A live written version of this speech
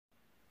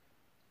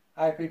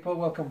Hi people,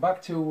 welcome back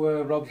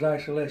to Rob's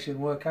isolation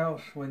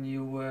workouts. When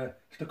you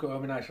stuck at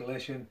home in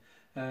isolation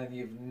and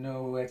you've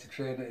nowhere to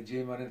train at a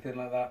gym or anything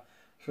like that.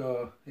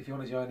 So if you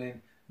want to join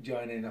in,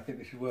 join in. I think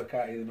this is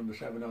workout either number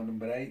 7 or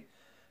number 8.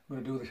 I'm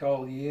going to do this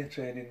all year,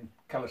 training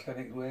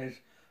calisthenic ways.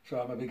 So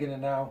I'm a beginner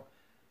now.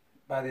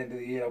 By the end of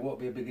the year I won't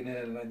be a beginner,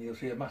 and then you'll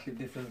see a massive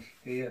difference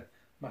here,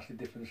 massive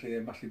difference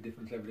here, massive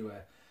difference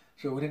everywhere.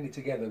 So we're in it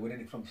together, we're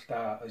in it from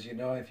start. As you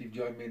know, if you've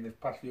joined me in the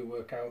past few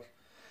workouts,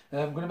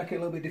 I'm going to make it a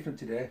little bit different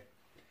today.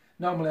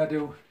 Normally I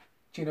do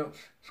chin-ups,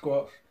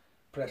 squats,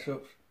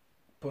 press-ups,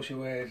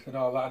 pushaways and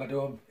all that, and I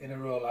do them in a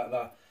row like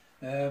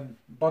that.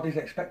 Body's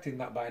expecting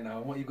that by now,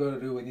 and what you've got to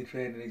do when you're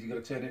training is you've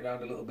got to turn it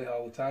around a little bit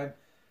all the time,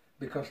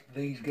 because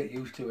these get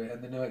used to it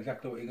and they know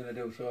exactly what you're going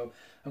to do. So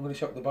I'm going to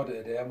shock the body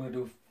today. I'm going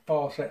to do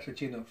 4 sets of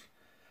chin-ups.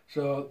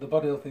 So the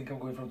body will think I'm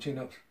going from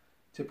chin-ups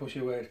to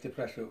pushaways to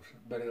press-ups,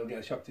 but it'll get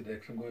a shock today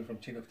because I'm going from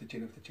chin-ups to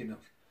chin-ups to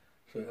chin-ups.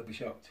 So it'll be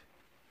shocked.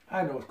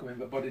 I know what's coming,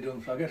 but body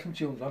doesn't, so I'll get some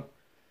tunes on.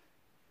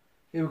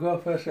 Here we go,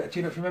 first set of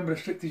chin-ups. Remember,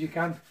 as strict as you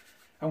can.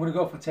 I'm going to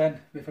go for 10.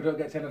 If I don't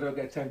get 10, I don't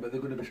get 10, but they're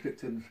going to be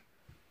strict ones.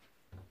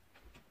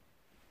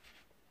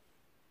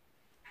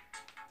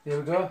 Here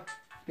we go.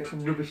 Get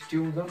some rubbish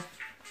tunes on.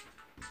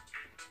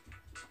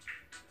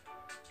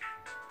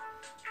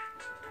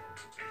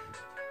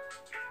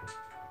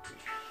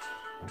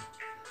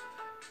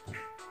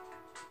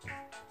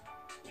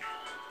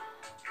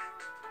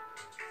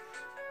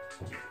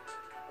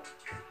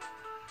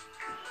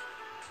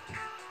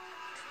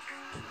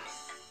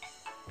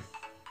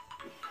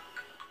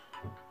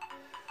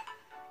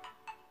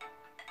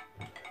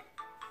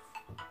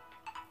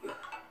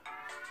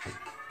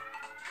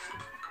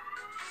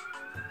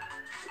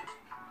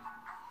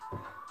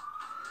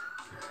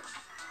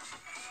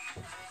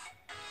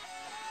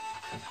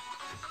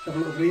 Have a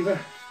little breather.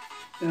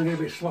 Then I get a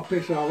bit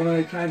sloppy, so I want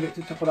to try and get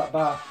to the top of that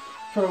bar.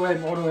 That's what I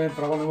want to aim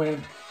for. I want to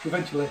aim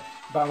eventually.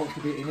 The bar wants to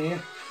be in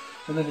here,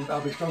 and then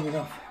I'll be strong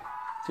enough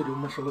to do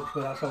muscle ups,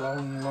 but that's a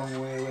long, long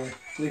way away.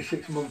 At least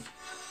 6 months.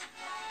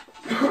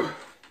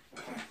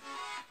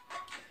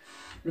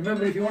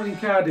 Remember, if you're wanting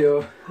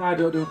cardio, I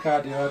don't do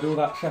cardio. I do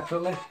that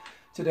separately.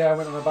 Today I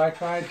went on a bike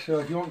ride, so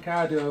if you want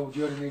cardio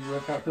during these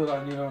workouts, do that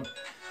on your own.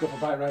 Go for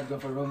bike rides, go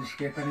for runs,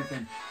 skip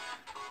anything.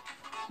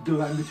 Do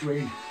that in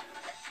between.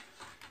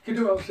 You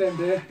can do it on the same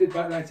day. Did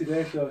bike ride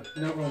today, so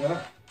nothing wrong with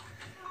that.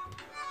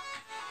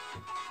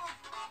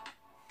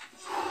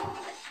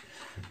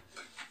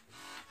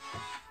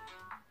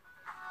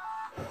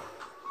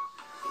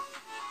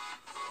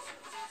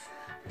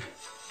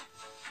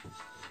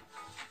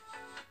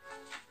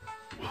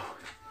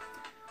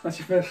 That's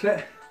your first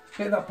set.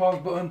 Hit that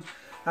pause button,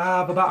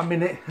 have about a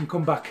minute and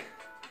come back.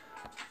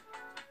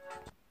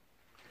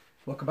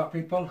 Welcome back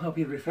people, hope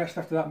you're refreshed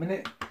after that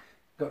minute.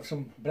 Got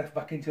some breath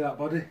back into that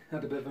body,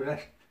 had a bit of a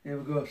rest. Here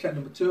we go, set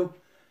number 2.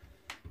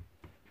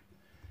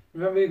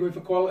 Remember, you're going for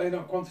quality,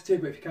 not quantity,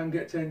 but if you can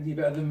get 10, you're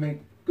better than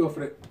me. Go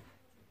for it.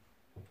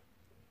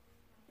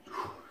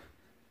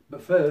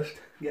 But first,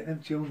 get them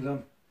tunes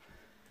on.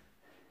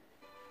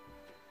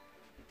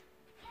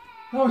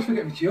 I always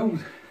forget my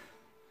tunes.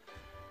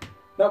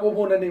 That was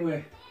one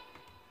anyway.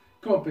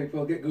 Come on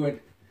people, get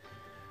going.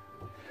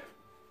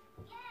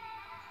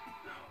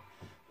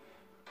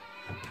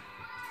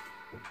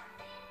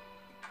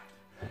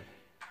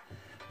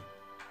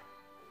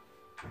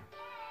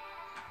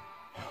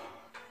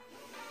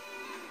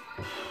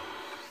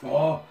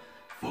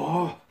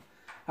 Four.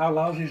 How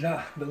lousy is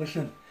that? But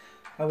listen,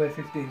 I weigh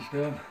 15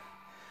 stone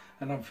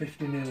and I'm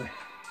 50 nearly.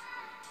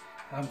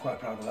 I'm quite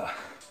proud of that.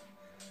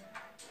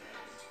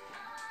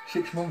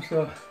 6 months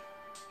though.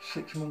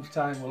 6 months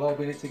time, we'll all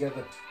be in it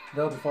together.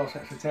 There'll be 4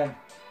 sets of 10.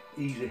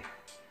 Easy.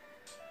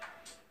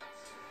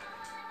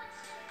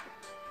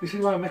 This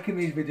is why I'm making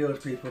these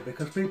videos, people,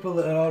 because people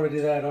that are already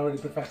there, already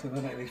professional,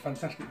 they make these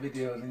fantastic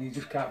videos and you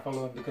just can't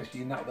follow them because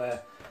you're not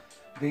there.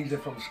 These are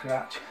from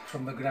scratch,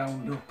 from the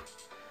ground up.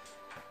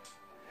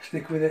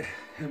 Stick with it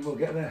and we'll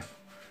get there.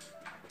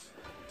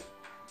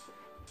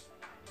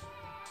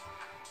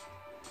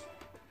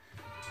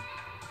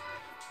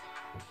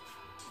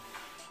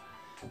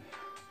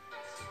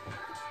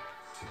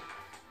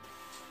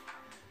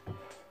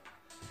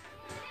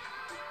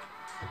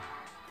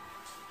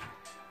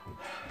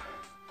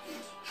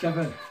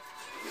 Seven,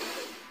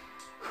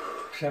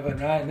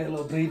 right, and a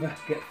little breather,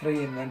 get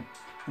 3 in then.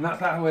 And that's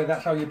that way,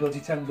 that's how you build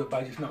your tens up,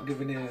 by just not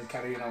giving in and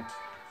carrying on.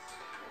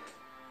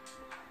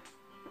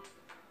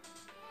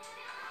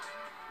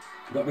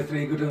 Got me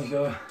 3 good ones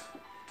though.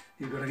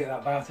 You've got to get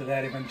that bar to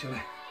there eventually.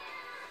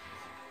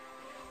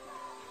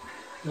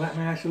 You like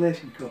my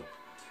isolation cut?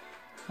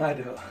 I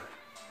don't.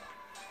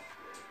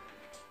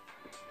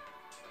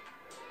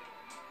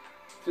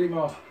 3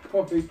 more.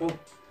 Come on people.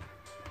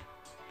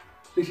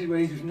 This is where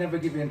you just never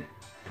give in.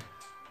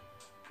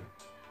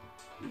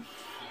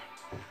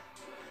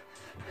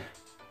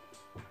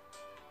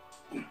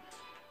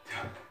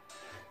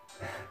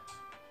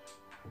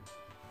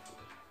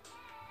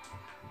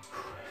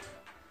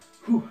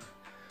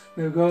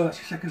 There we go, that's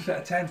your second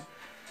set of 10.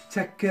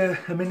 Take a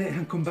minute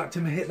and come back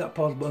to me, hit that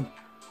pause button.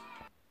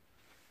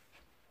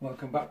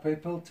 Welcome back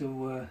people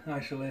to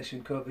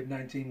isolation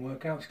COVID-19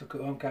 workout. Stuck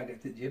at home, can't get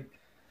to the gym.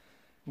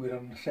 We're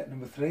on set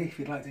number 3. If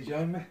you'd like to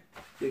join me,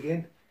 dig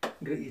in,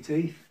 grit your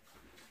teeth.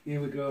 Here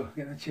we go,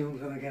 getting the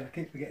tunes on again. I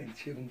keep forgetting the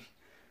tunes.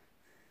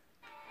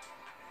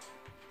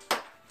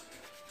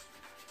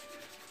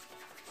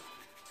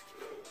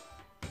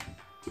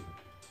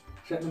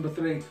 Set number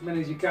 3, as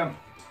many as you can.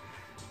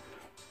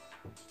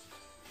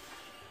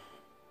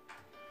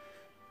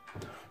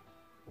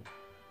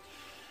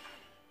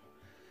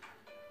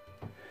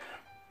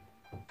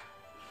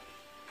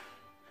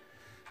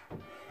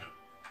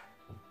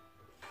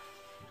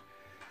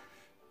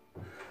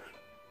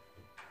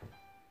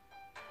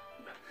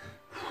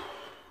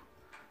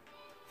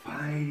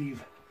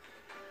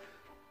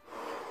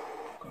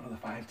 Got another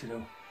 5 to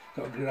do.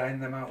 Got to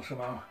grind them out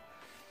somehow.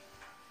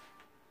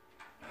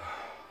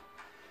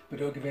 But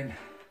don't give in,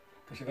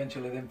 because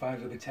eventually them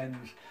 5s will be 10s,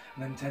 and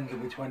then 10s will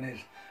be 20s,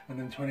 and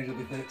then 20s will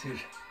be 30s.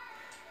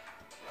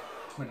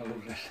 When I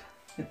lose this.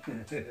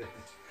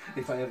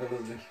 If I ever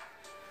lose this.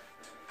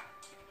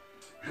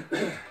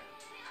 You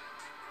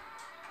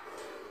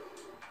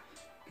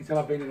can tell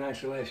I've been in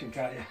isolation,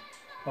 can't you?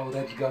 Old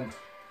head's gone.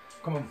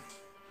 Come on.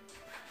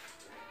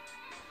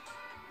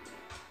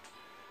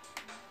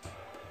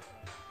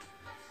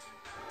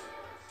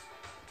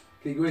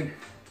 Keep going.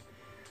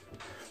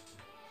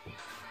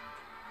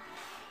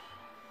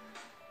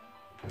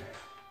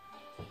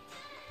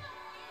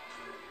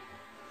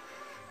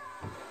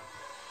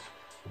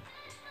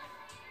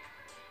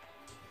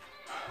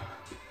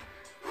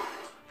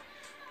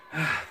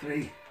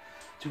 Three,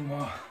 2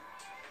 more.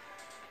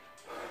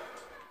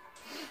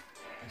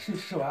 It's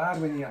just so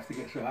hard when you have to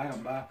get so high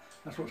on bar.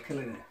 That's what's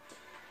killing it.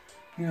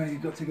 You know,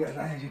 you've got to get as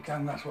high as you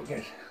can. That's what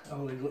gets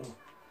all these little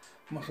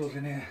muscles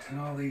in here and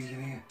all these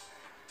in here.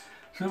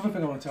 So another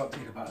thing I want to talk to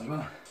you about as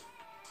well.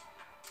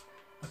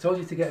 I told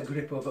you to get a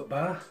grip over the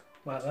bar,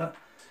 like that.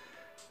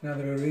 Now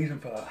there is a reason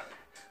for that.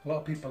 A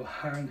lot of people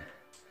hang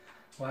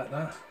like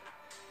that.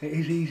 It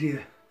is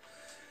easier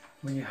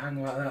when you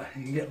hang like that.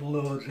 You can get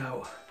loads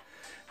out.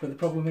 But the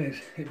problem is,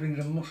 it brings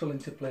a muscle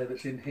into play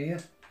that's in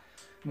here.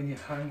 When you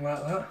hang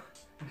like that,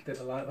 instead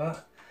of like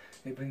that,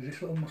 it brings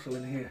this little muscle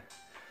in here.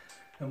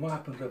 And what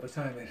happens over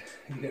time is,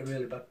 you get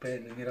really bad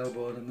pain in your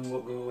elbows and they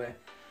won't go away.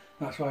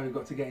 That's why we've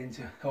got to get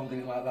into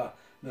holding it like that.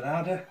 They're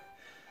harder,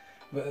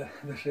 but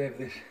they save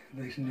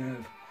this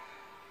nerve.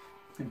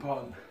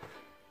 Important.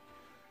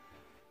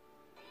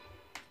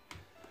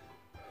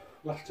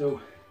 Last 2.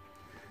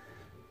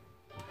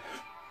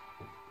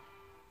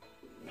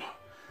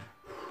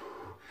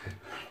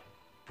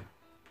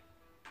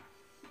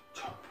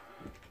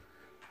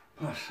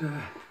 That's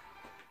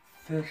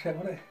 3rd set,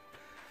 wasn't it?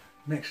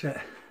 Next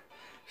set,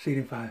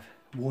 seeding 5.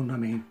 1, I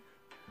mean.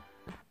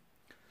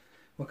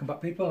 Welcome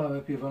back people, I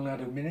hope you've only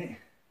had a minute.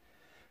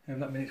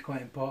 And that minute's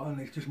quite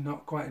important. It's just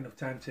not quite enough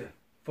time to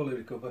fully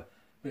recover,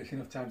 but it's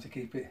enough time to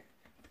keep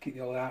the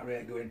old heart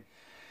rate going.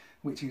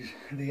 Which is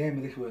the aim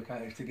of this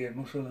workout, is to gain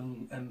muscle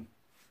and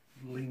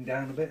lean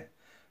down a bit.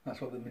 That's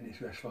what the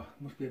minute's rest for.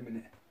 It must be a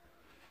minute.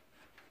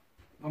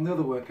 On the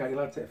other workout you'll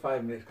have to take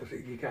 5 minutes because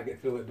you can't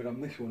get through it, but on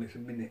this one it's a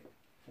minute.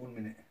 1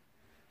 minute.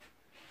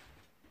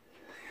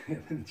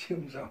 Get the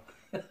tunes on.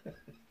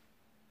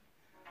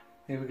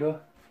 Here we go.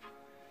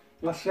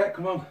 Last set,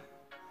 come on.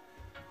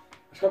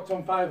 I stopped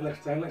on 5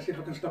 last time, let's see if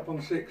I can stop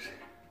on 6.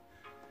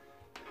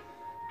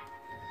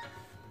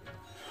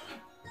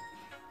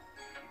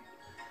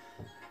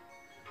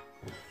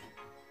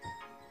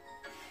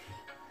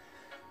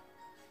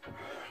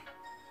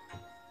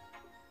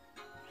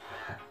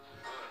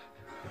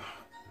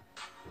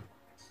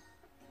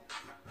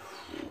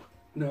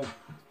 No,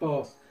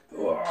 4.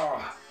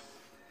 Oh,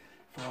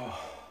 4.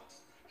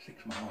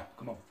 6 more,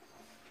 come on.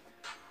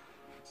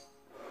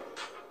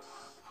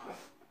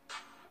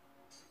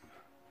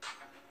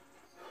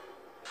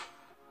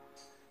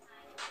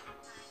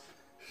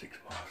 6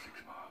 more,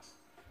 6 more.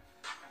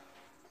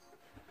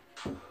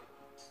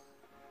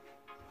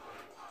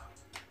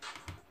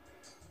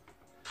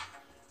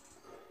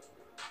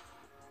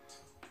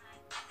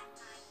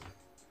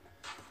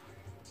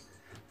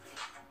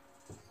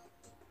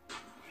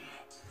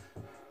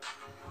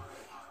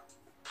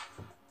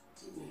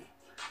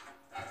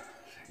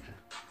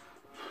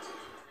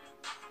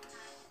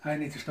 I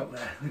need to stop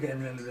there, they're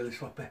getting really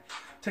sloppy.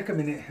 Take a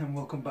minute and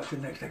we'll come back to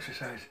the next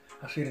exercise.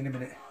 I'll see you in a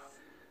minute.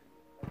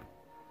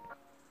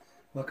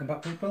 Welcome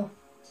back people.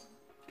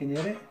 Can you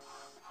hear it?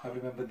 I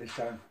remembered this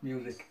time.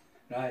 Music.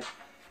 Right.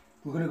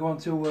 We're going to go on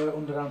to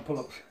underarm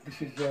pull-ups.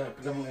 This is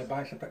predominantly a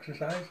bicep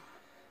exercise.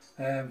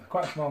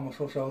 Quite a small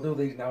muscle, so I'll do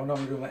these now. I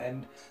normally do them at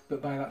end,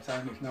 but by that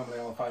time it's normally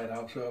all fired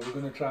out. So we're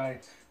going to try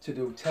to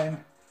do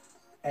 10,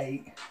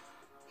 8,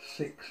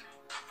 6,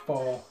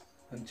 4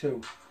 and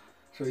 2.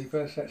 So your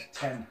first set's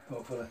 10,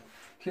 hopefully.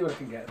 See what I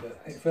can get,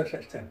 but first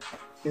set's 10.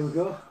 Here we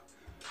go.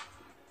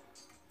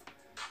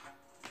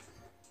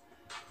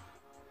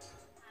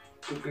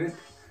 Good grip.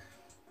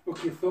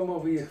 Hook your thumb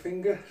over your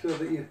finger so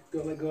that you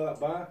don't let go of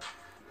that bar.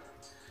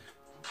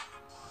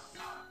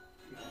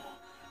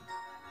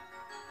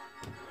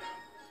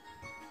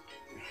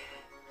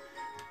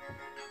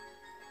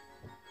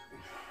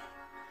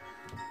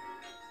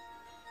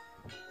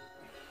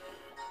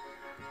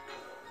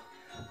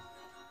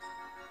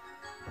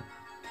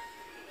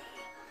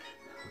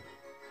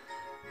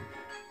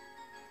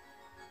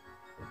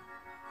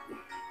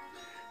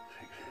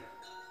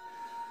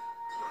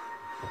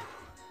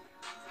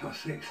 That's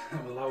 6,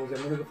 that was lousy.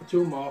 I'm going to go for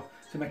 2 more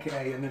to make it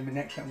 8, and then my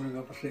next time I'm going to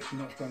go for 6, I'm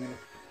not strong enough.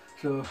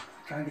 So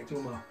try and get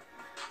 2 more.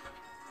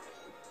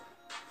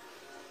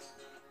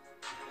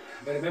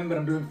 But remember,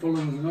 I'm doing full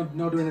ones,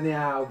 not doing any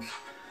halves.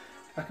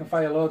 I can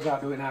fire loads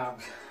out doing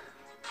halves.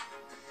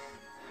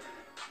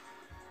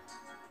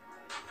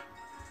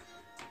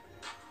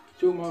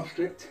 Two more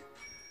strict.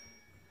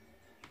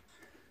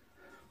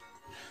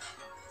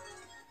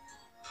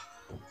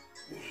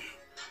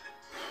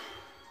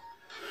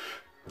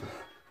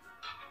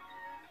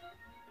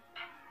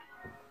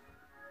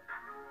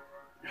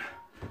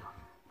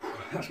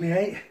 That's me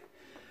 8.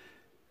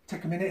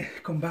 Take a minute,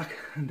 come back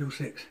and do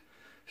 6.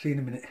 See you in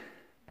a minute.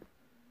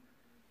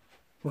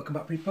 Welcome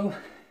back, people.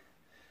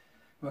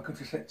 Welcome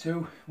to set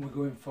 2. We're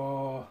going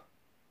for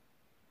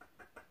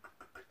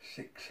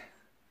 6.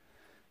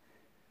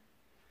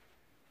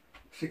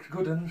 6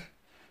 good ones.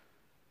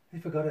 He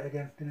forgot it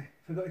again, didn't he?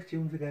 Forgot his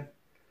tunes again.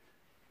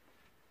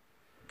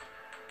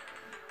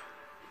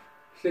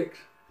 6.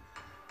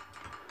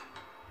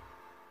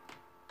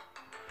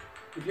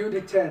 If you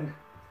did 10,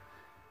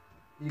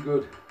 you're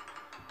good.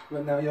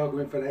 But now you're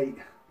going for 8.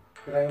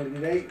 But I only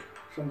did 8,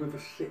 so I'm going for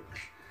 6.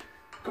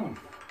 Come on.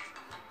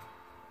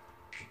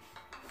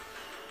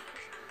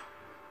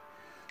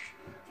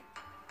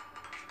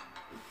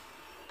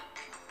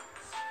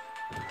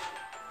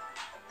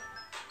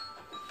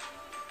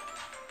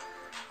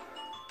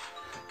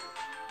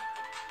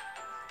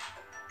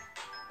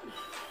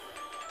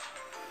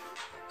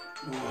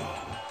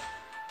 Oh,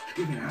 it's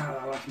giving out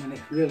that last minute,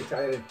 really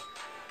tiring.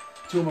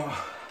 2 more.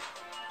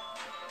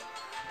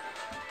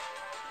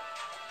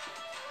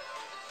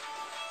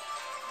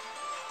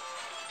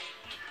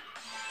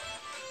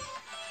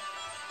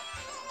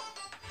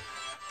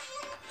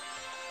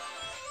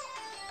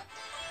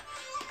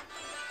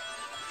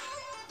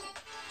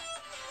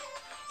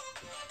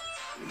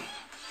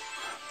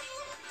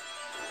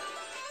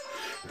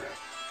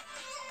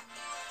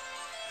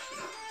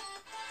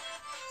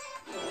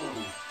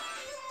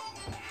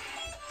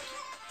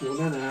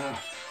 Well, no.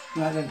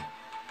 Right then,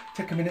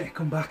 take a minute,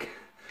 come back.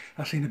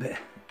 I'll see you in a bit.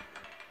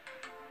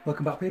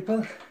 Welcome back,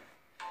 people.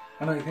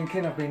 I know you're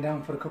thinking I've been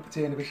down for a cup of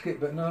tea and a biscuit,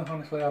 but no,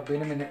 honestly, I've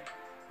been a minute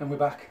and we're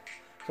back.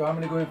 So how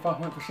many going for? I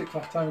went for 6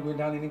 last time, we're going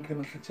down in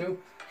increments of 2,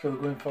 so we're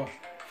going for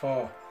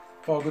 4.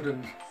 4 good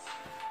ones.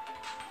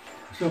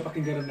 So if I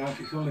can get them now,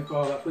 it's only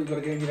 4, that's what you've got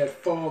to get in your head,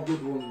 4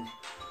 good ones.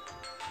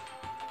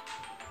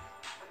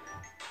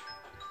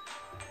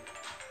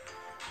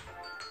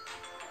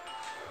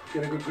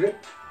 Get a good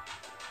grip.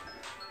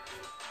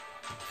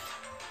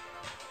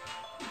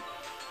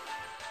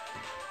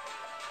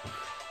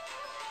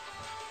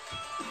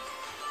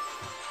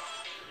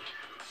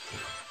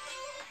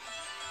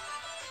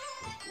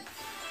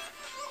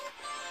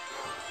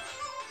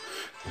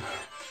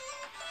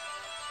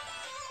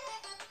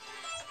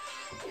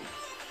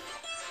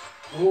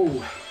 Oh,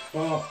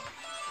 4.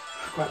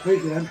 Quite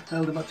pleased with them.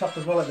 Held them at top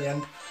as well at the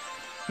end.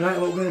 Right,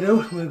 what we're going to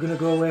do, we're going to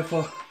go away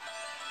for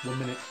 1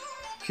 minute.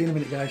 See you in a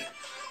minute, guys.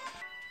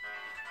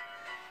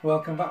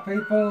 Welcome back,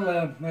 people.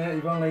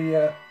 You've only...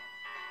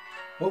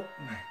 Oh,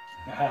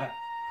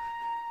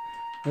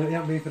 you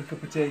haven't been for a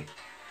cup of tea.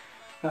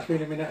 That's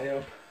been a minute, I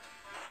hope.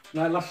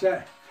 Right, last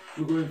set,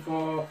 we're going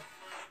for...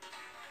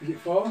 Is it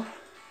 4?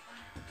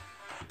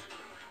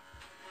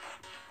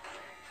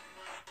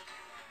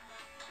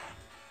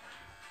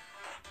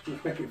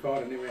 Let's make it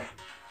 4 anyway.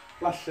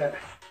 Last set.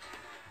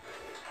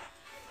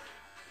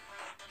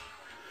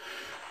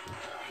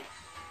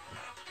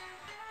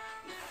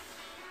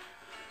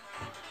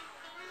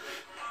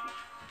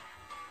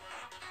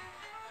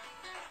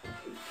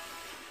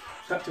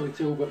 It's actually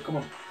 2, but come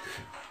on.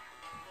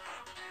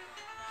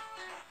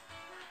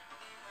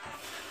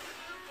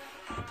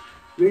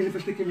 The reason for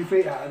sticking your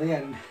feet out at the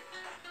end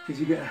is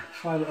you get a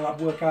slight little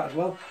ab workout as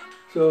well.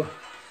 So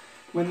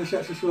when the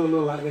sets are so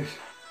low like this,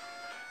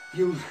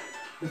 use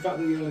the fact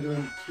that you're only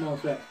doing small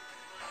sets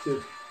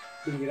to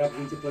bring your abs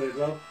into play as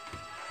well,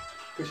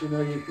 because you know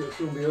it'll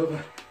soon be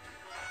over.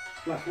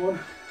 Last one.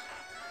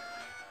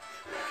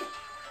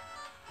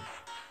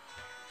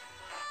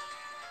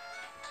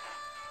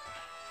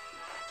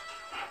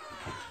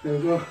 There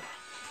we go.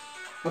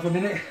 Have a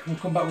minute, we'll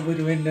come back when we're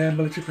doing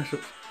military press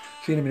ups.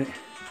 See you in a minute.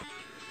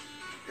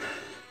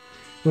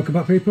 Welcome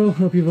back, people.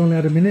 Hope you've only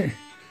had a minute.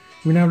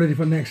 We're now ready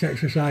for the next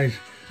exercise.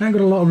 I ain't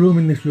got a lot of room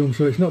in this room,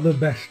 so it's not the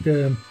best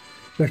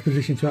best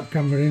position to have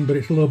camera in, but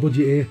it's low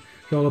budget here.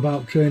 It's all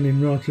about training,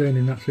 raw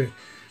training, that's it.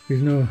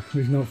 There's no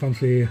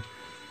fancy here.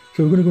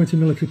 So we're going to go into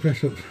military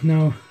press ups.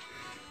 Now,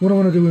 what I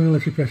want to do with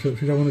military press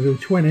ups is I want to do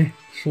 20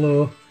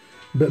 slow,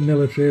 but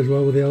military as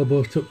well, with the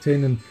elbows tucked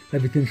in and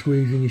everything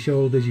squeezing, your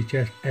shoulders, your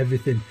chest,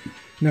 everything.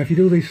 Now if you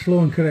do these slow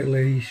and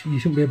correctly, you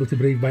shouldn't be able to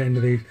breathe by the end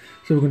of these.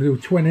 So we're going to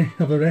do 20,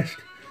 have a rest,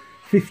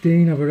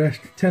 15, have a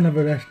rest, 10, have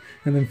a rest,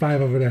 and then 5,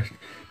 have a rest.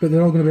 But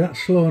they're all going to be that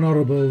slow and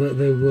horrible that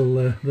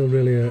they'll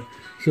really hurt.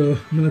 So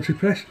military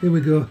press, here we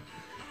go.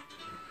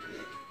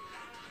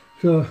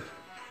 So,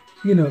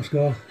 you know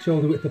score,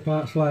 shoulder width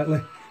apart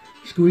slightly,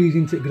 squeeze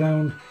into the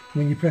ground.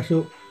 When you press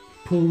up,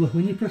 pull.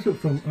 When you press up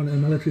from on a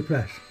military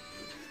press,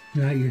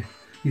 Right,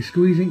 you're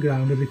squeezing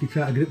ground as if you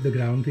try to grip the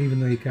ground, even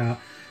though you can't,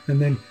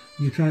 and then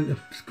you're trying to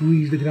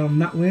squeeze the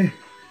ground that way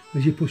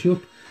as you push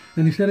up.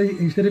 And instead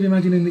of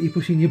imagining that you're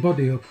pushing your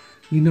body up,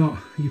 you're not.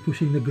 You're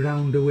pushing the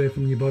ground away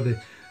from your body.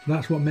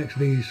 That's what makes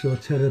these so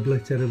terribly,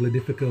 terribly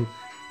difficult.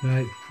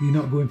 Right, you're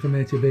not going from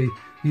A to B.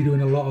 You're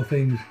doing a lot of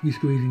things. You're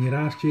squeezing your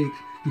arse cheeks,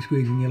 you're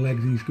squeezing your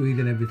legs, and you're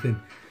squeezing everything.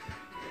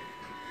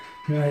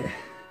 Right.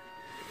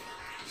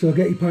 So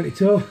get your pointed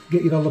toe,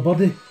 get your lower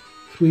body,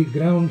 squeeze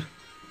ground,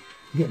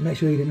 make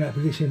sure you're in the right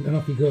position, and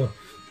off you go.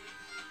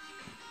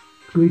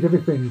 Squeeze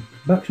everything.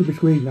 Back should be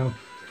squeezed now.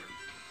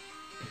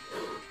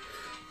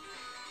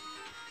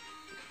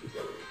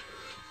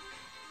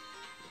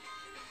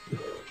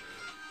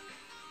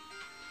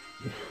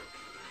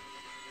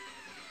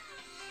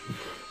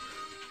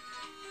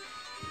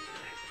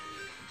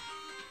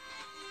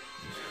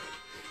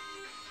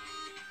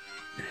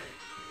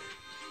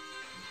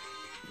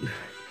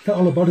 It's that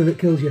lower body that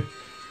kills you.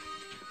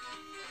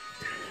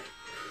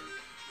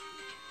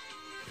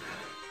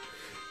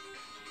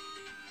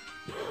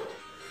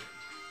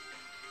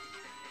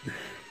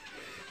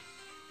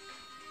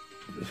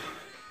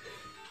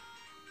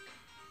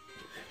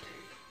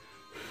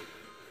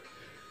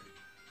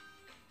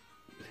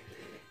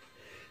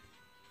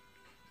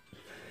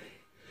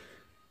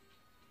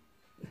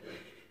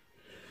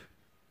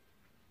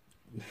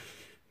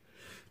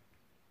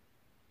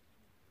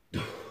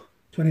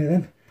 Of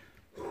them.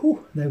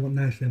 Whew, they weren't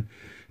nice then.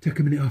 Take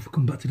a minute off,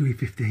 come back to do your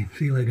 15.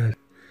 See you later,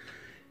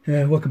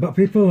 guys. Welcome back,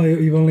 people.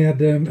 You've only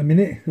had a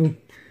minute. Oh,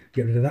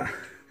 get rid of that.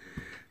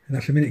 And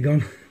that's a minute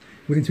gone.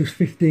 We're into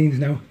 15s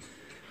now.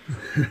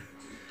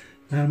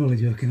 I'm only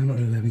joking, I'm not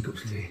really having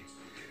cups of tea.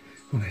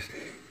 Honest.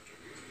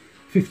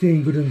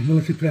 15 good ones,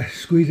 military press.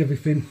 Squeeze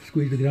everything,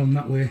 squeeze the ground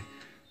that way.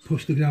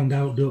 Push the ground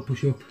out, don't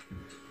push up.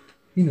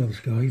 You know the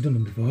score, you've done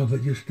them before,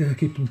 but just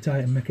keep them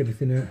tight and make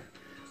everything hurt.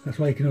 That's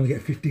why you can only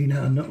get 15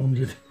 out and not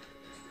 100.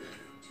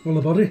 All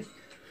the body.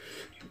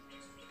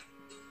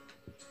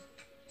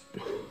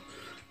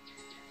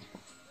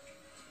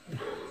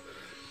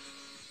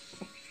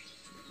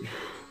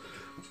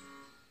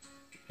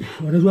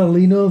 And as well,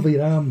 lean over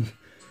your arms.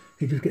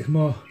 It just gets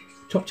more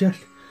top chest.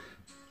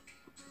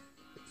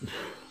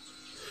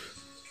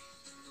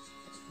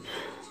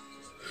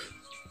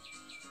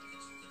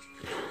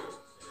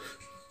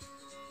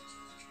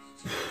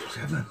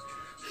 7.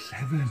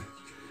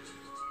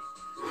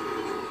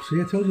 See,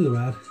 I told you they're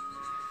hard.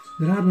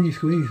 They're hard when you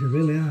squeeze, they're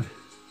really hard.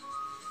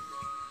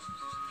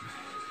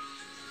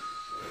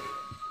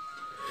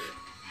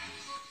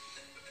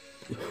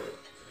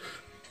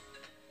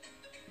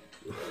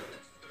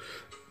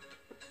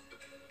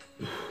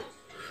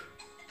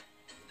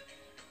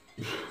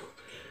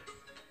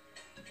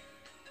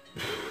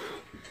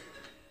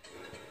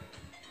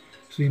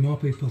 Three more,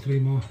 people, 3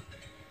 more.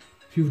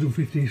 If you've done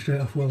 15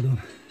 straight off, well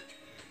done.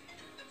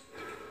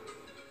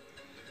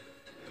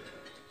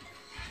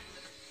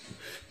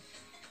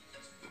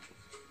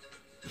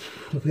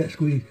 Don't forget to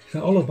squeeze. It's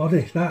that hollow body,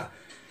 it's that.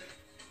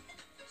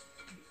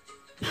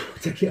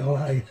 Takes it all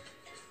out of you.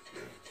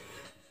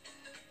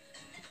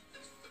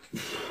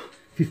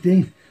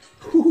 15.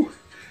 Whew.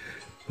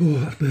 Oh,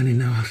 that's burning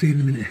now. I'll see you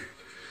in a minute.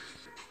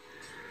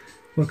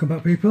 Welcome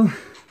back, people. We've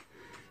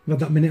had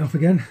that minute off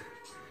again.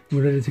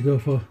 We're ready to go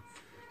for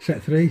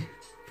set 3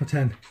 for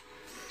 10.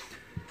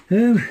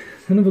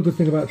 Another good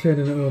thing about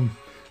training at home,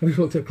 I just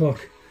looked at the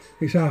clock.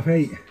 It's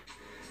 8:30.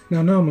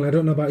 Now normally, I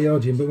don't know about your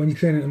gym, but when you're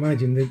training at my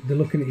gym, they're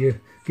looking at you,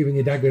 giving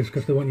you daggers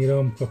because they want you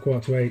home for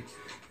 7:15.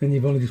 Then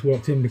you've only just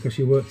walked in because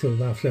you work till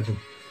 7:30.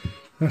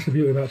 That's the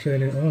beauty about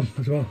training at home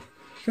as well.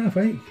 It's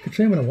 8:30. I can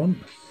train when I want.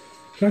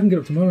 So I can get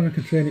up tomorrow and I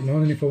can train it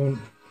morning if I want.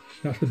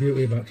 That's the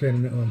beauty about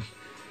training at home.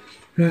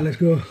 Right, let's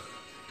go.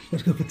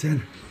 Let's go for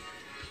 10.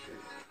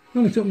 It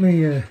only took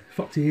me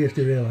 40 years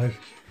to realise.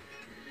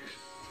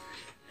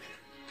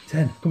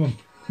 10, come on.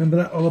 Remember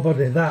that hollow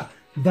body,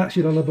 that's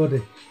your hollow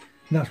body.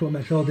 That's what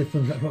makes all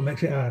difference, that's what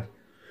makes it hard.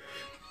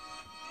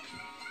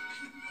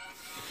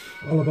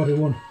 Hollow body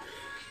 1.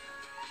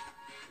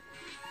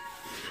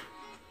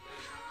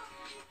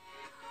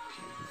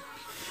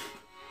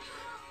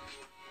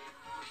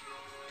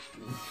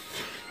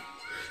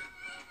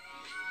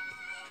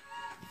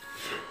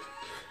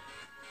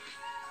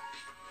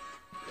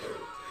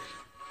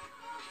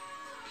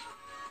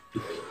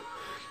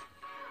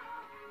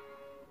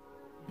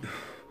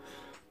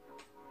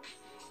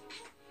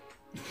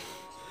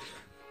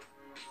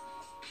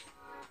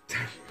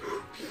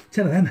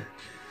 Ten of them.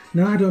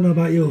 Now I don't know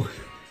about you,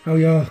 how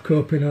you're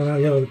coping or how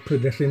you're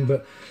progressing,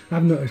 but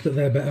I've noticed that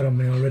they're better on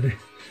me already,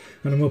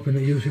 and I'm hoping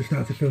that you should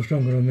start to feel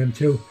stronger on them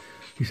too.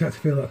 You start to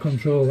feel that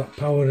control, that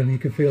power, and you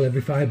can feel every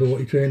fibre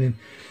what you're training.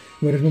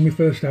 Whereas when we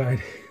first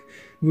started,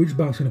 we were just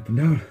bouncing up and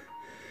down.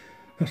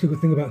 That's the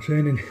good thing about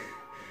training.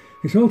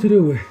 It's all to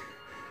do with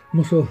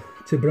muscle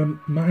to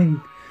mind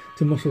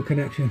to muscle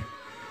connection.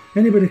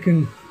 Anybody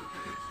can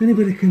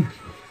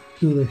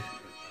do this.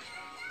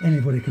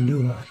 Anybody can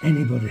do that.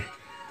 Anybody.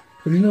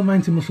 But there's no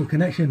mind to muscle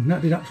connection.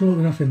 That did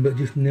absolutely nothing but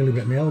just nearly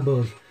break my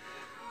elbows.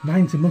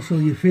 mind to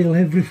muscle, you feel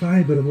every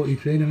fibre of what you're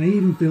training. I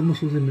even feel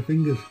muscles in my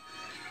fingers.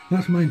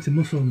 That's mind to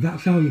muscle, and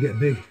that's how you get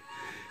big.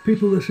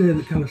 People that say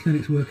that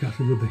calisthenics workouts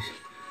are rubbish,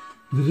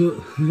 they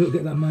don't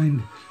get that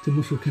mind to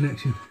muscle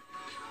connection,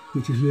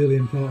 which is really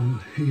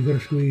important. You've got to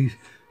squeeze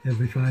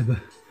every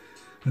fibre,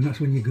 and that's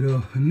when you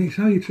grow. And it's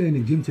how you train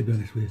in gym, to be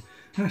honest with you.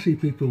 I see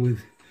people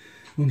with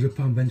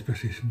 100-pound bench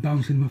presses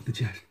bouncing them off the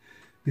chest.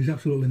 There's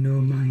absolutely no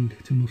mind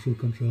to muscle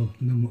control,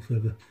 none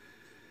whatsoever.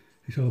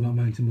 It's all about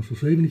mind to muscle.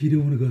 So even if you do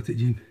want to go to the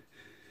gym,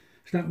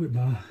 start with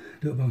bar,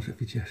 don't bounce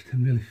off your chest,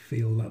 and really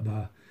feel that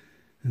bar,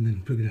 and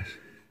then progress.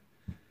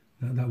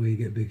 That way you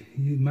get big.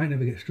 You might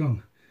never get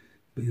strong,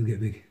 but you'll get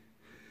big.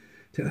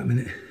 Take that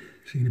minute,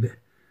 see you in a bit.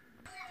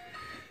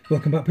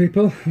 Welcome back,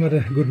 people. I've had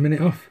a good minute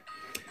off.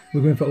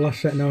 We're going for the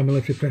last set now,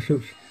 military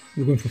press-ups.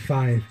 We're going for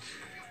 5.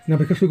 Now,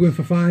 because we're going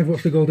for 5,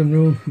 what's the golden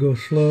rule? Go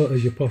as slow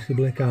as you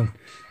possibly can,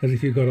 as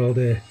if you've got all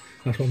day.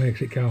 That's what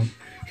makes it count.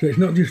 So it's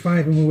not just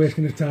 5 and we're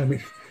wasting the time,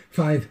 it's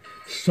 5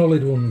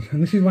 solid ones.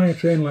 And this is why I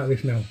train like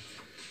this now.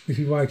 This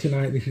is why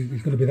tonight it's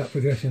going to be that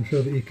progression,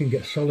 so that you can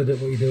get solid at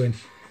what you're doing.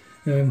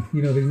 You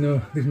know,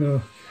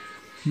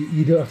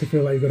 you don't have to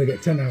feel like you've got to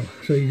get 10 out,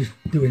 so you're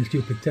just doing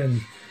stupid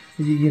 10s.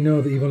 You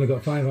know that you've only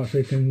got 5 out, so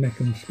you can make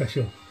them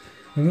special.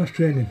 And that's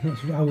training.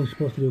 That's how we're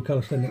supposed to do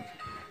calisthenics.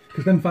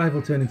 Because then 5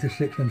 will turn into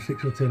 6, then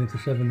 6 will turn into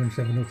 7, then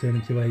 7 will turn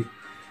into 8.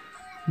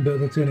 But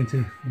they'll turn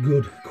into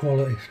good,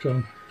 quality,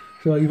 strong.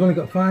 So you've only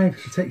got 5,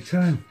 so take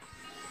your time.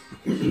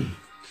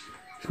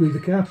 Squeeze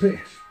the carpet,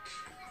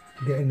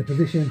 get in the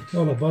position,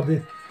 all my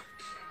body.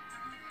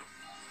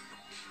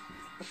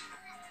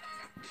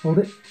 Hold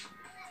it.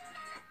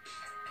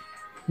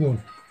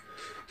 1.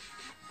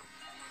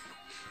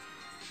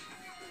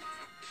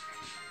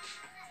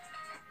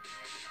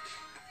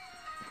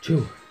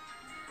 2.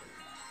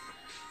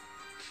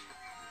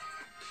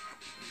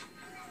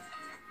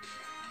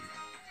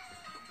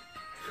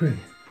 3.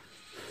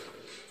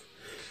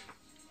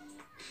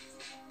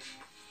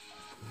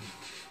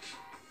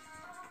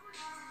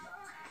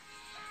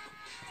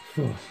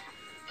 4.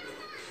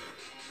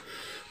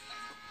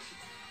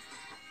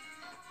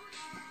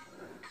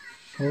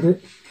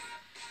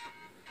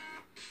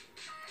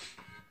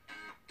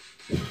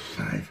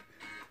 5.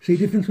 See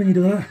the difference when you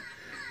do that?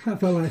 That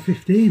felt like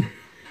 15.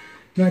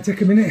 Right,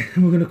 take a minute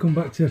and we're going to come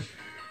back to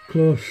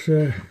close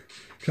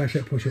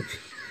tricep push-ups.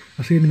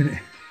 I'll see you in a minute.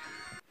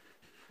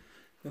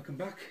 Welcome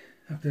back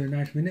after a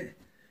nice minute.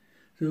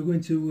 So we're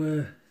going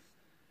to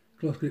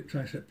close grip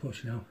tricep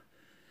push now.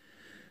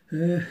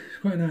 It's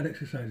quite an hard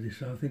exercise this,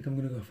 so I think I'm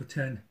going to go for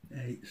 10,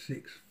 8,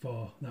 6,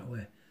 4 that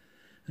way,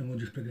 and we'll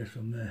just progress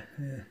from there.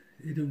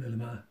 It doesn't really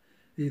matter.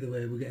 Either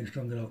way, we're getting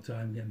stronger all the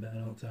time, getting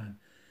better all the time.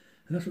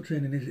 And that's what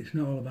training is. It's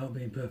not all about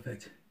being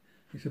perfect.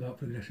 It's about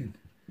progressing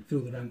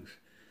through the ranks,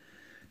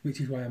 which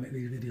is why I make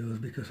these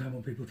videos, because I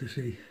want people to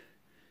see,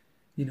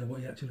 you know,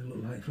 what you actually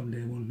look like from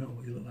day 1, not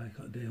what you look like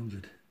at day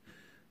 100.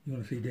 You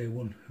want to see day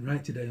 1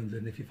 right to day 100,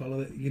 and if you follow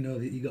it, you know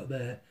that you got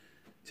there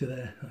to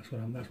there. That's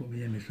what my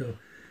aim is. So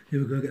here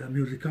we go, get that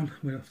music on.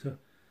 We're off to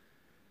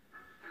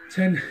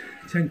 10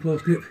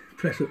 close grip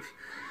press-ups.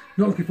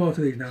 Not looking forward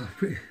to these now.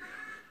 Pretty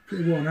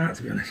worn out,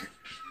 to be honest.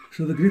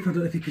 So the grip, I don't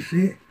know if you can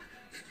see it,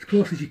 as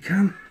close as you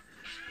can.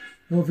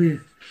 Over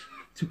you,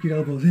 tuck your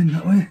elbows in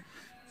that way.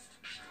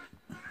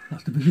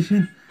 That's the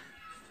position.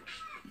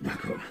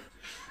 Back up.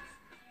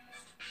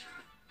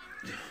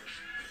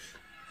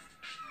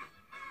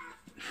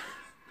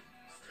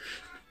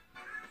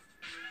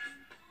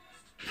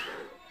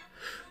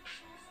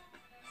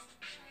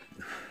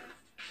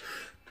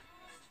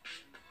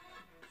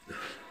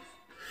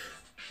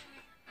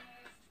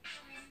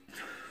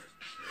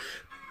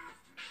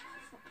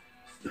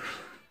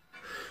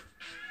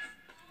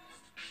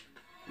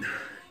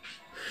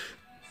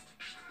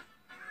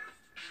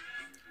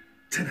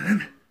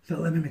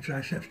 Felt them in my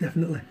triceps,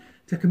 definitely.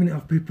 Take a minute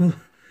off, people.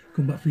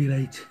 Come back for your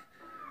 8.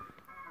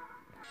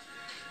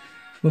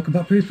 Welcome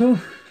back, people.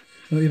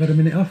 Oh, you've had a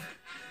minute off.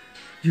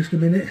 Just a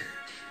minute.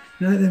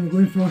 Right then, we're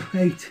going for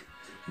 8.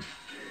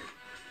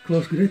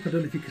 Close grip, I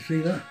don't know if you can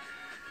see that.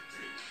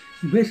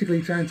 You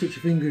basically try and touch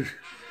your fingers.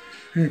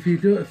 And if you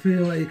don't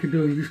feel like you can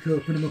do it, you just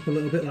open them up a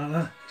little bit like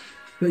that.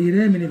 But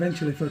you're aiming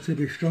eventually for it to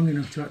be strong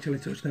enough to actually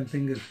touch them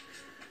fingers.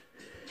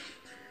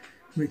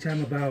 Which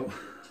I'm about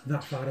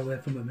that far away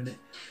from a minute.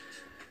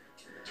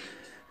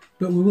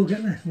 But we will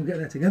get there. We'll get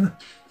there together.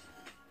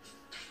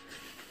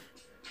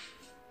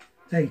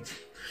 8.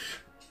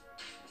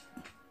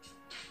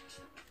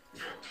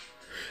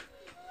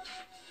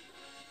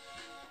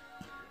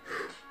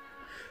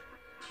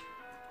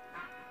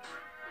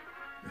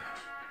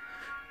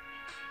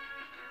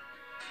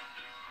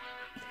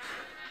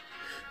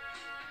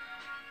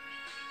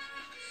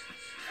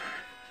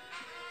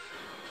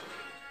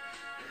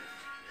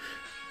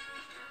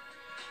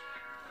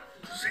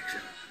 6.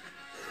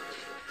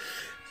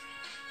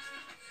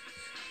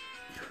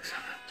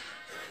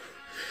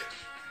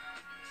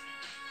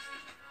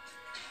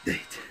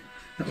 8.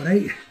 That was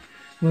 8.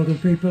 Well done,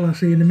 people. I'll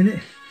see you in a minute.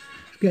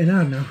 It's getting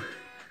hard now.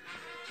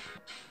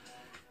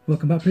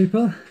 Welcome back,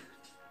 people.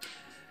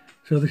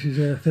 So this is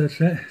a third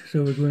set,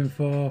 so we're going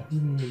for 10.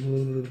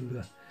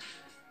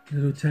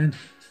 I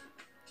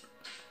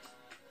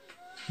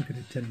think I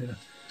did 10, didn't I?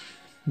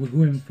 We're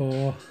going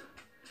for,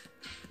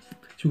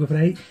 should we go for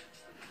 8?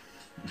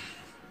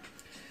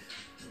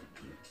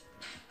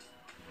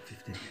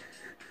 50.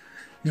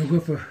 You'll go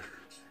for,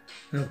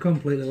 I've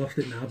completely lost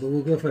it now, but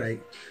we'll go for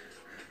 8.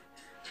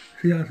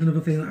 See, that's another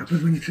thing that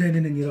happens when you're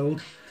training and you're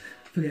old.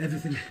 Forget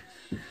everything.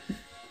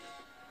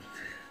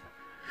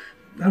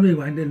 I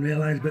rewind, didn't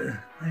realise, but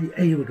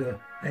here we go,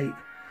 8.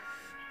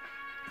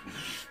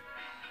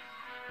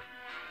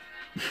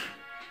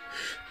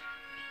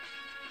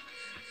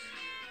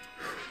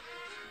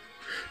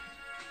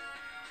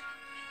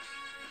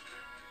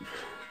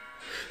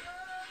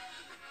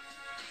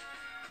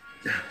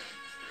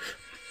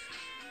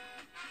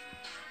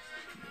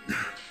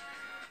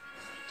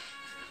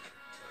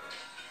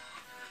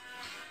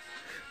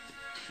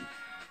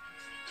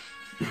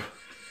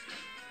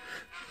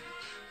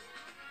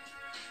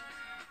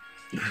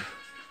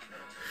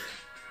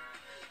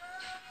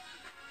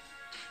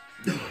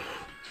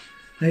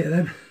 Eight of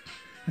them.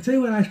 I tell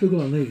you where I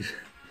struggle on these.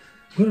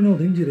 I've got an old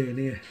injury in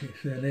here.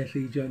 It's an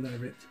AC joint that I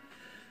ripped.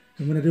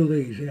 And when I do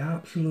these, it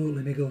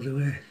absolutely niggles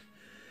away.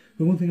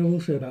 But one thing I will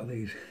say about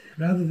these,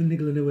 rather than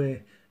niggling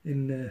away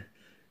in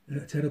a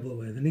terrible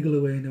way, they niggle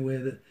away in a way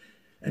that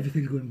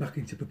everything's going back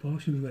into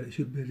proportions where it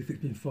should be, as if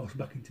it's been forced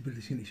back into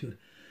position it should.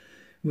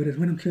 Whereas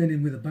when I'm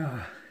training with a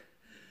bar,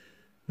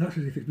 that's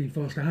as if it's been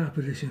forced to half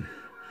position.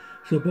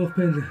 So both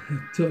pains are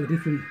totally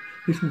different.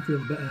 This one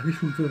feels better, this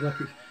one feels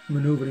like it's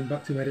manoeuvring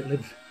back to where it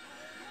lives.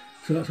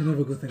 So that's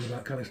another good thing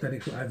about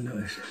calisthenics, what I've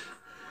noticed.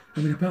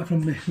 I mean, apart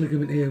from my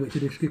ligament here, which I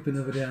did skipping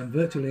over there, I'm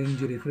virtually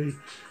injury free.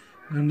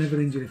 I'm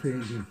never injury free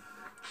in gym.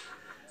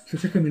 So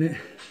take a minute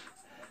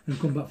and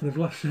come back for the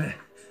last set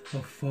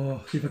of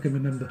 4, see if I can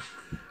remember.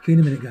 See you in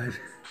a minute, guys.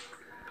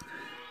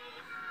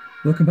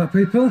 Welcome back,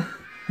 people.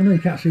 I know you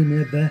can't see my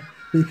head there,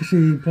 but you can see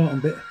the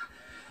important bit.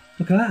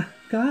 Look at that,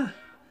 look at that.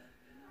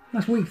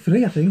 That's week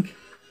 3, I think.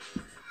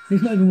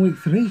 It's not even week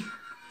 3.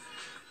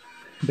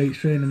 Beats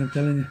training, I'm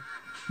telling you.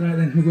 Right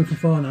then, we're going for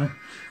 4 now.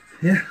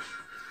 Yeah.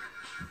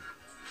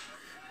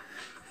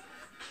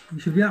 You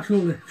should be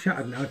absolutely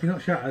shattered now. If you're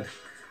not shattered,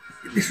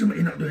 there's something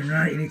you're not doing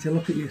right. You need to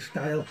look at your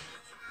style.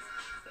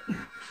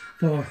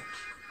 4.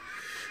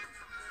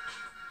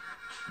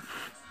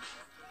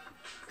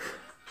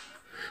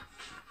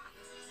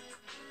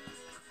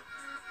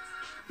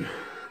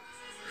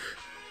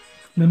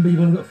 Remember, you've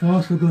only got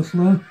 4, so go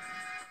slow.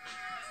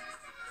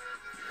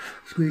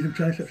 Squeeze them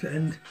triceps at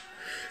end.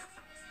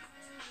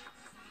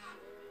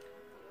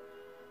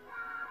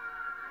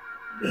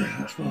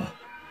 That's 4.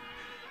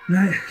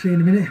 Right, see you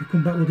in a minute. We'll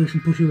come back, we'll do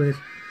some pushaways.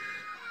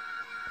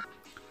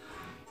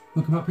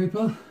 Welcome back,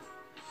 people.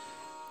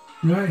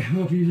 Right, I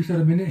hope you just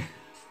had a minute.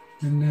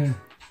 And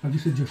I've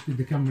just adjusted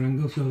the camera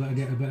angle so that I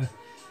get a better,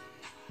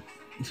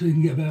 so you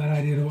can get a better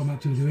idea of what I'm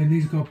actually doing.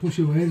 These are called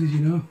pushaways, as you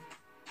know.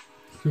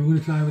 So we're going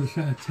to try with a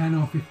set of 10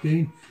 or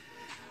 15.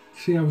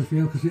 See how we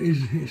feel, because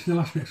it's the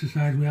last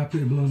exercise. We are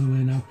pretty blown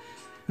away now.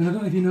 And I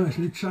don't know if you noticed,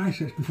 I did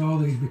triceps before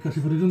these, because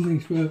if I'd have done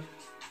these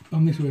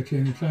on this way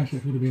training,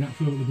 triceps would have been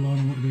absolutely blown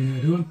and wouldn't have been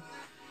able to do them.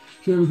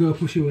 So here we go,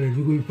 pushaways.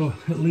 We're going for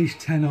at least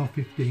 10 or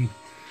 15.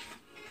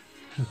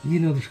 You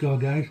know the score,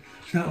 guys.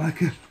 Start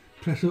like a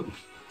press up,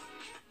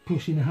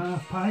 push in a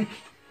half pike.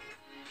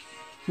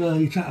 So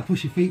you try to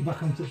push your feet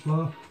back onto the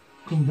floor,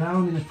 come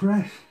down in a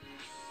press,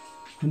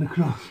 and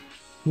across.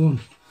 1.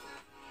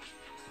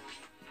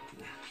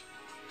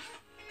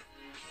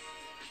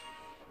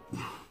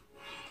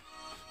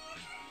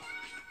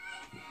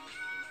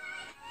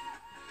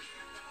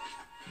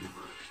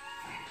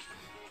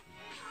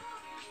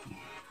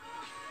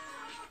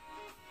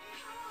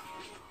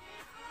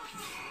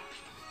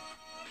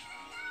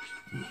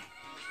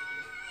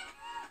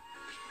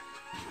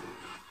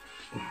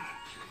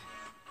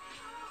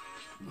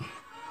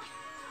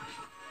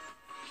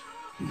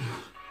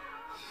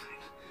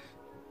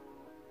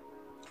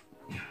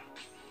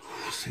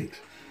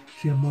 6.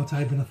 See, I'm more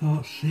tired than I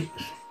thought. 6.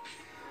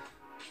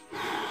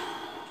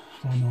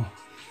 4 more.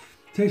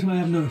 Tell you something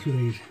I have noticed with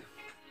these.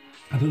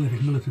 I don't know if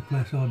it's military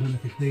press or I don't know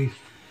if it's these,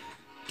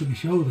 but my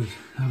shoulders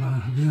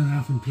have really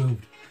half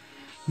improved.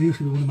 They used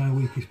to be one of my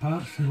weakest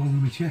parts, along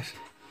with my chest,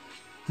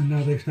 and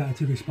now they've started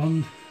to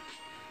respond,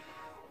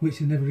 which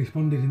they never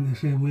responded in the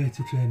same way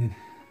to training.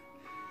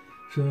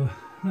 So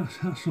that's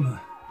something.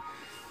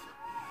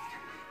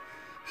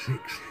 6.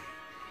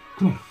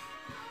 Come on,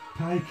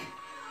 pike.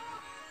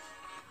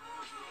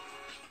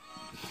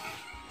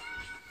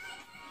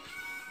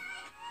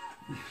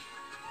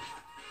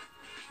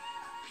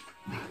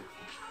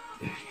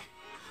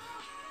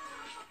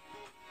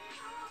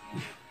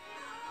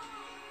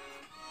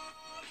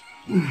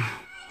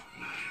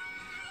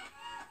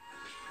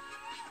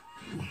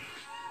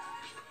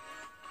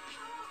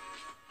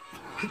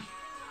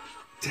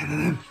 Ten of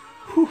them.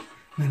 Whew.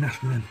 They're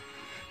nasty then.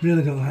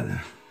 Really don't like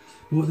that.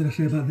 But what did I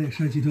say about the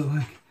exercise you don't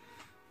like?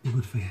 They're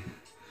good for you.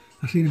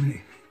 I'll see you in a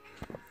minute.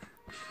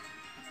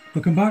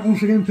 Welcome back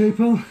once again,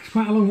 people. It's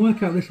quite a long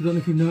workout this, I don't know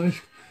if you've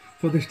noticed.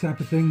 for this type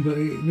of thing, but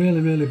it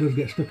really does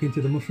get stuck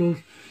into the muscles.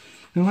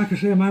 Now, like I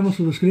say, my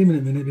muscles are screaming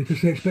at me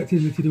because they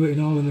expected me to do it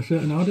all in a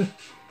certain order,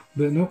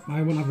 but nope,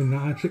 I wasn't having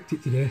that. I tricked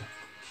it today,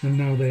 and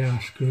now they are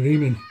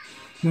screaming.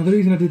 Now, the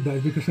reason I did that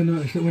is because I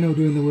noticed that when I was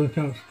doing the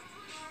workouts,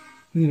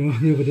 you know,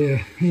 the other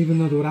day, even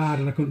though they were hard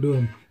and I couldn't do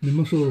them, the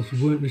muscles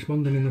weren't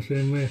responding in the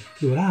same way.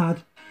 They were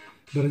hard,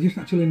 but I just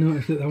actually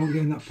noticed that I wasn't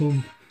getting that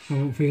pump, I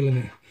wasn't feeling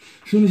it.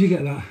 As soon as you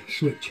get that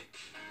switch,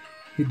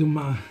 it doesn't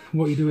matter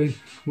what you're doing,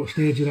 what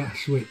stage you're at,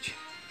 switch.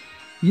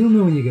 You'll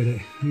know when you get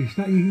it. You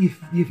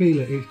feel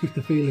it, it's just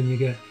a feeling you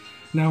get.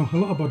 Now, a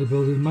lot of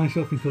bodybuilders,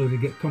 myself included,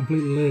 get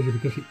completely lazy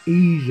because it's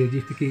easy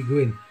just to keep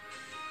going.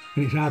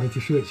 And it's harder to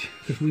switch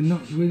because we're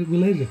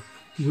lazy.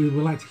 We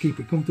like to keep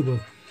it comfortable.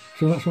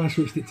 So that's why I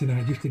switched it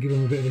tonight, just to give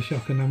them a bit of a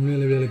shock, and I'm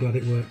really glad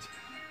it worked.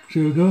 So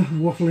here we go,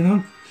 waffling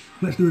on.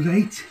 Let's do his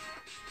 8.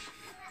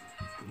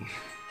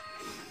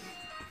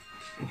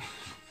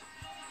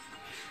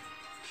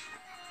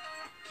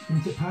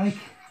 Into pike.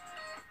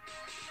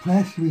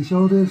 Press with your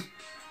shoulders.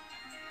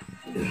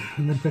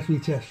 And then press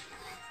with your chest.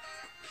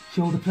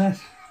 Shoulder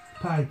press.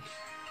 Pike.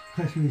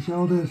 Press with your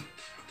shoulders.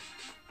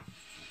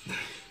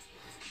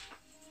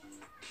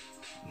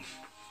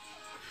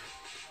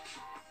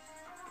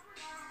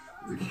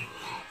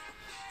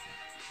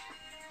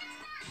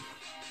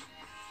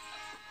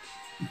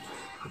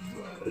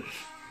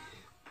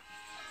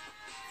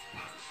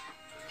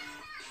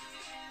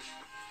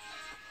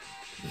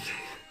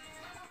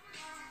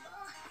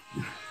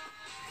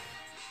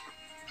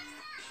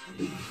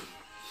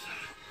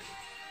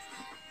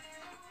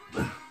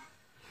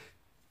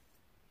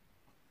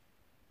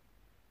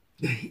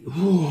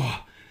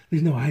 Oh,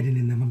 there's no hiding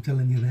in them, I'm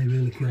telling you, they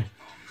really kill.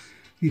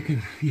 You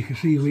can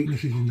see your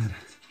weaknesses in there.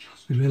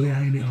 They're really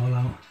iron it all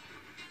out.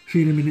 See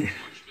you in a minute.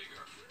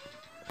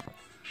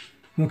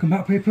 Welcome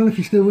back, people, if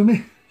you're still with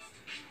me.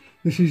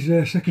 This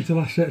is second to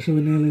last set, so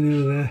we're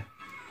nearly there.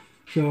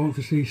 So I want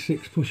to see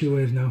 6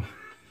 pushaways now.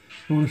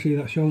 I want to see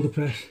that shoulder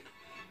press.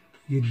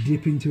 You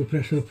dip into a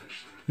press up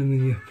and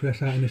then you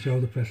press out in the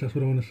shoulder press. That's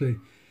what I want to see.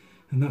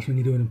 And that's when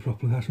you're doing them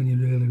properly. That's when you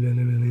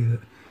really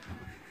hurt.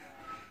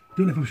 I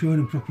don't know if I'm showing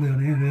them properly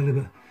on here really,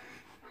 but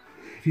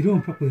if you do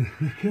them properly,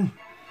 they kill.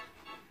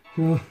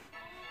 So,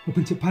 up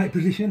into pike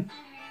position.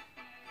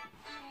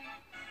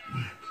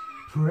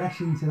 Press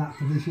into that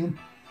position.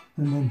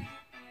 And then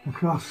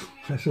across,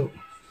 press up.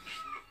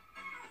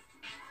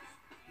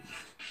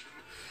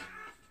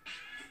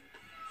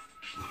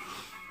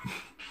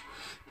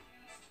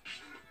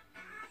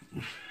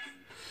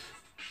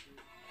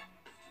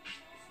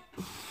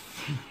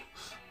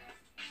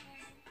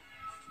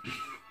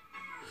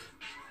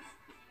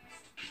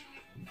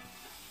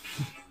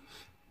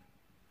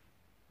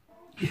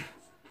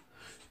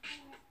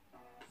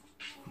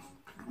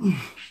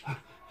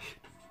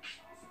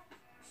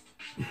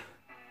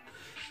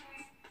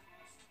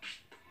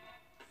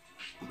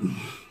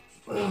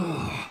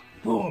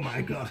 Oh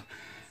my god,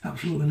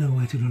 absolutely no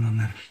way to run on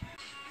that.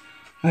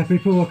 Hi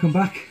people, welcome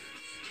back.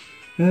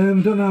 I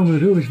don't know how I'm going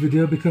to do this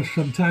video because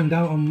I'm timed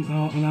out on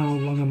how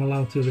long I'm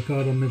allowed to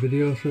record on the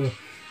video, so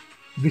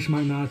this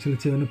might not actually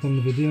turn up on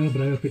the video,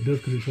 but I hope it does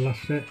because it's the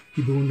last set.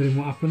 You'll be wondering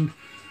what happened.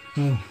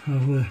 I'll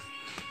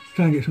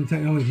try and get some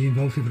technology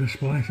involved if I can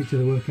splice it to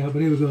the workout,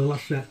 but here we go,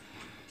 last set.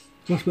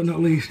 Last but not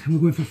least, we're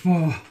going for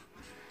 4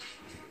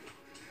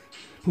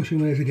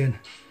 pushaways again.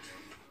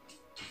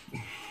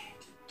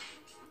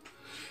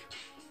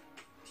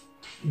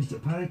 Into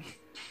pike,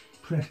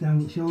 press down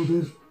with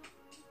shoulders,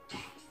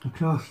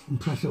 across and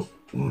press up.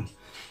 1,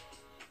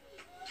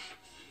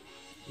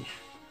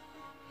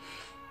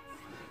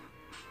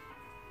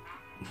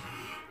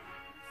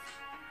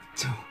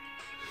 2,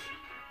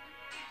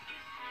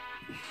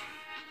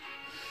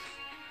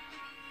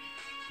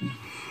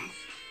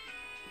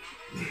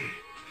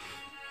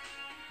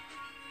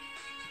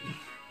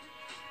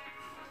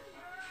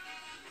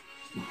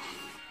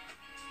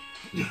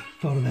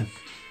 4 of them.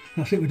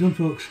 That's it, we're done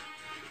folks.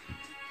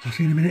 I'll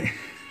see you in a minute.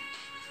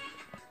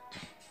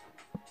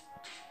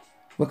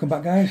 Welcome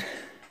back guys.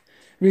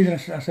 The reason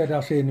I said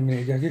I'll see you in a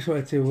minute is I just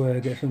wanted to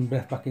get some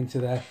breath back into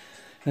there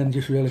and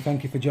just really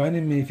thank you for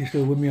joining me if you're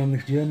still with me on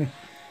this journey.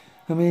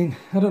 I mean,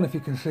 I don't know if you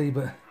can see,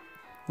 but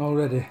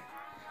already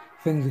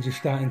things are just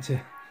starting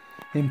to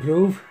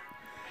improve.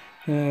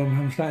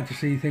 I'm starting to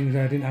see things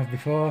I didn't have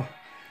before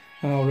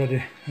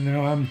already. And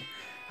now I'm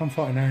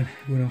 49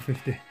 going on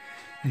 50.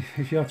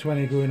 If you're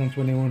 20 going on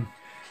 21,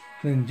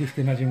 then just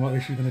imagine what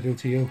this is going to do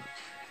to you.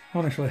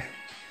 Honestly,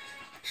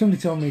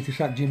 somebody told me to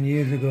start gym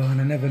years ago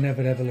and I never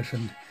ever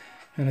listened.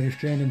 And I just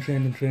trained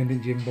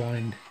in gym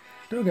blind.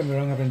 Don't get me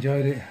wrong, I've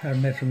enjoyed it. I've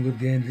made some good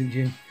gains in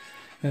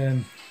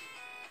gym.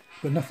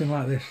 But nothing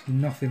like this,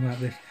 nothing like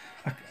this.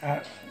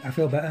 I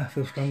feel better, I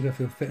feel stronger, I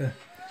feel fitter.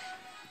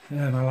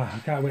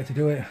 I can't wait to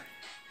do it.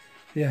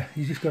 Yeah,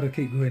 you just got to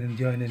keep going and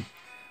joining.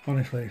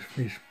 Honestly,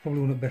 it's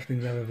probably one of the best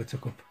things I've ever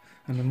took up.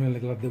 And I'm really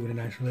glad that we're in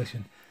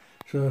isolation.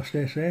 So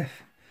stay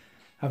safe.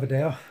 Have a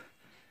day off.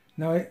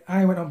 Now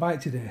I went on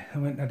bike today. I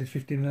did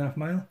 15.5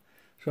 miles,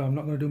 So I'm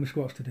not going to do my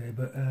squats today,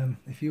 but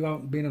if you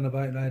haven't been on a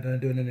bike ride and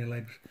doing any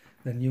legs,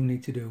 then you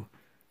need to do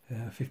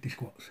 50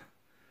 squats.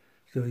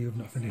 So you've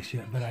not finished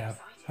yet, but I have.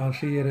 I'll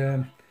see you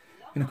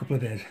in a couple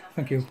of days.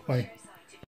 Thank you. Bye.